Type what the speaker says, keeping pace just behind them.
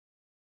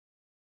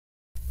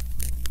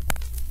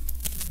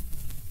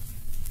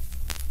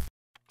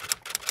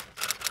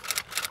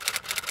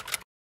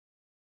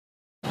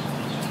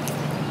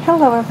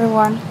Hello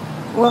everyone,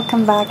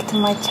 welcome back to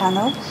my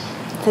channel.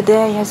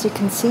 Today, as you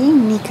can see,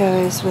 Nico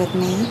is with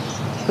me.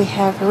 We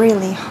have a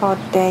really hot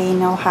day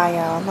in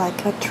Ohio,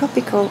 like a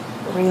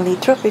really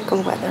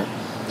tropical weather.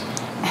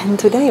 And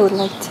today I would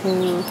like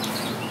to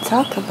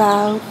talk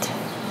about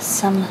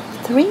some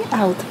 3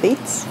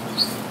 outfits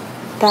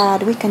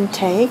that we can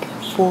take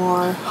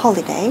for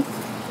holiday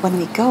when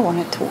we go on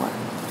a tour.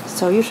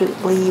 So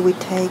usually we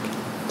take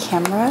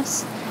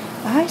cameras.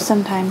 I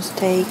sometimes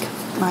take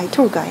my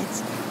tour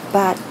guides,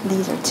 but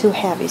these are too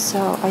heavy,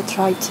 so I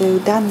try to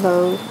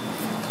download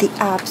the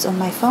apps on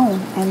my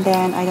phone, and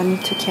then I don't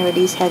need to carry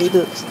these heavy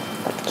books.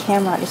 But the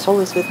camera is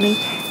always with me,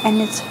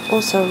 and it's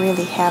also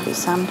really heavy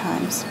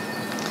sometimes.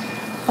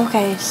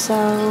 Okay,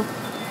 so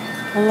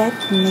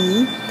let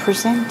me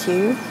present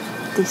you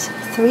these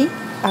 3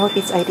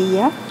 outfits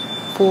idea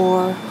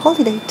for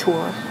holiday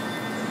tour.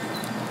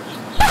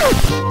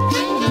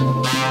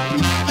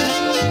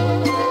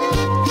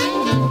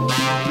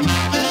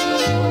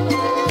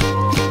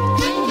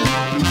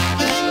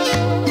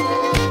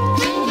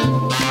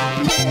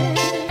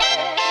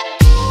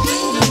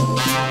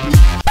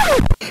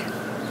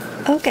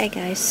 Okay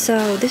guys,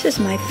 so this is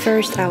my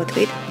first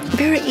outfit.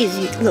 Very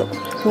easy. Look,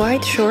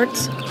 white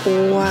shorts,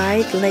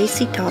 white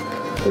lacy top,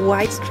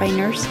 white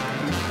trainers.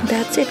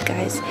 That's it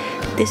guys.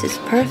 This is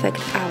perfect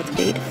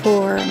outfit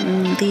for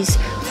these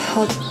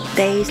hot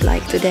days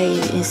like today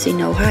is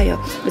in Ohio.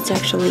 It's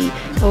actually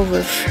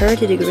over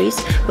 30 degrees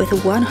with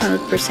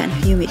 100%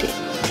 humidity.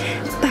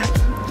 But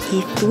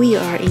if we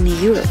are in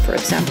Europe, for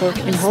example,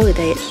 in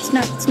holiday,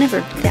 it's never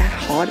that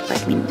hot.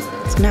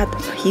 It's not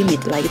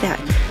humid like that.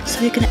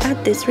 So you can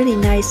add this really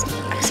nice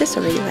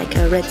accessory like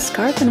a red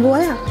scarf, and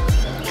voila!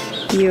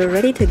 You're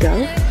ready to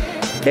go.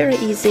 Very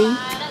easy,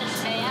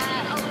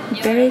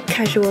 very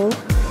casual,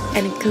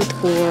 and good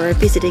for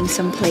visiting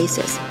some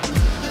places.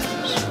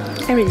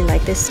 I really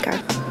like this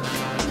scarf.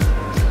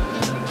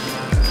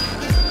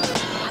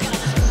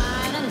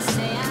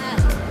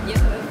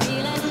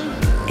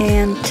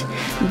 And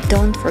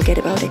don't forget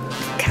about the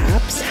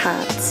caps,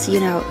 hats,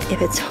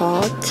 if it's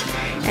hot.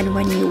 And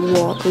when you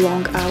walk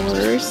long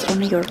hours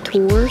on your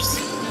tours,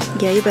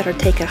 yeah, you better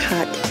take a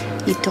hat.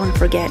 You don't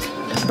forget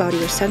about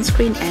your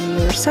sunscreen and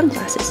your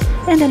sunglasses.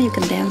 And then you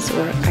can dance,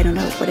 or I don't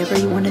know, whatever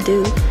you want to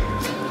do.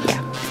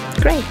 Yeah,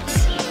 great.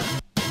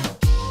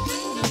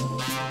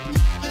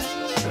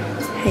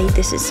 Hey,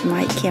 this is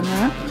my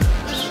camera.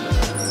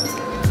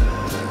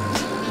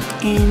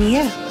 And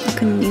yeah,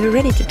 you're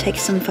ready to take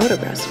some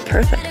photographs.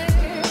 Perfect.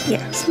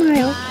 Yeah,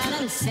 smile.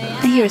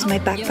 And here's my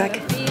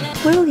backpack.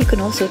 Well, you can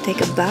also take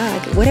a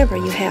bag, whatever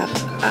you have.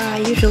 I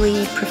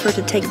usually prefer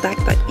to take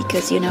backpack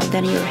because,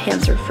 then your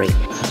hands are free.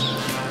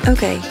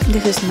 Okay,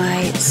 this is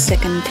my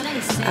second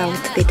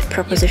outfit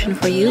proposition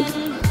for you.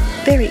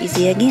 Very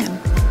easy again.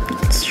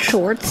 It's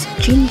shorts,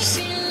 jeans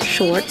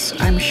shorts.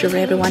 I'm sure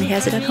everyone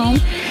has it at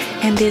home.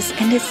 And this,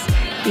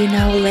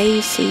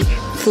 lacy,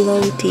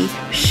 floaty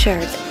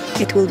shirt.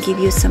 It will give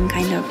you some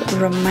kind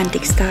of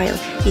romantic style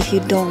if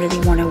you don't really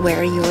want to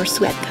wear your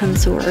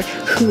sweatpants or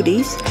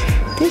hoodies.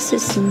 This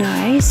is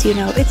nice,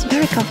 it's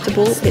very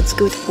comfortable, it's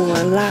good for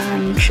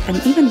lunch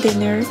and even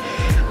dinner.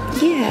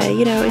 Yeah,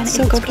 it's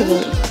so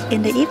comfortable.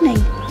 In the evening,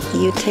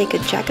 you take a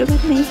jacket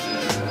with me,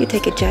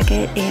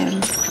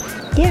 and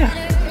yeah,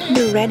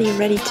 you're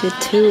ready to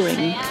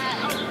touring.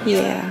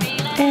 Yeah,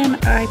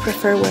 and I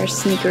prefer wear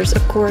sneakers.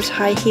 Of course,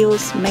 high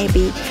heels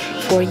maybe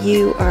for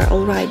you are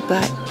alright,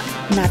 but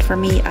not for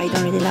me. I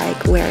don't really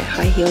like wear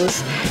high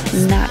heels,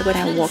 not when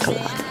I walk a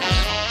lot.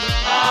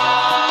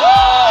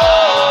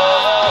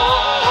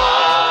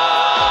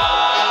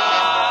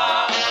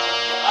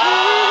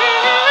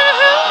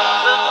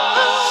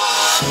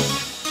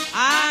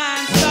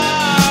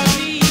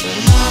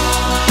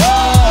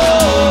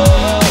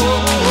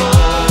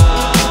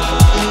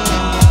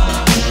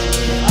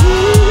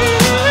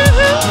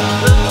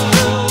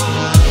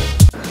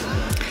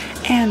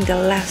 And the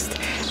last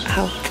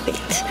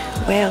outfit,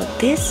 well,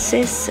 this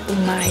is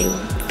my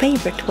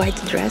favorite white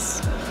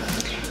dress.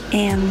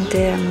 And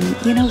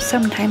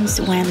sometimes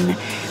when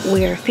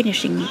we're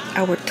finishing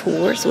our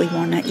tours, we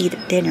want to eat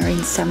dinner in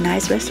some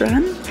nice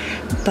restaurant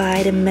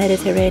by the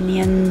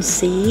Mediterranean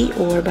Sea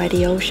or by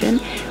the ocean.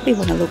 We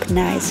want to look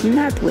nice,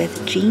 not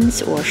with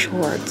jeans or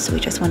shorts. We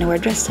just want to wear a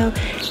dress. So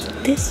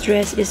this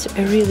dress is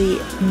really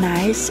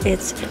nice.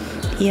 It's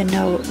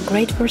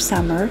great for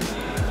summer.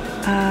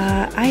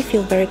 I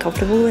feel very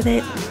comfortable with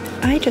it.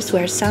 I just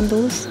wear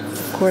sandals,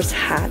 of course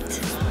hat,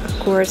 of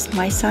course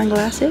my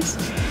sunglasses,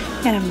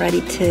 and I'm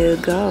ready to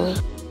go.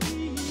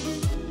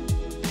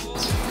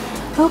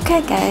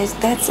 Okay guys,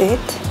 that's it.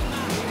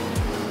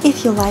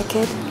 If you like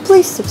it,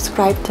 please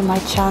subscribe to my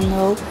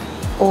channel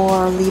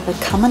or leave a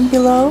comment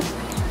below,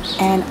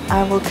 and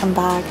I will come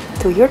back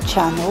to your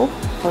channel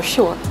for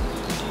sure.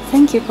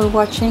 Thank you for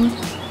watching,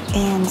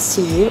 and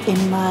see you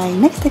in my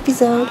next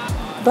episode.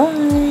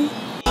 Bye!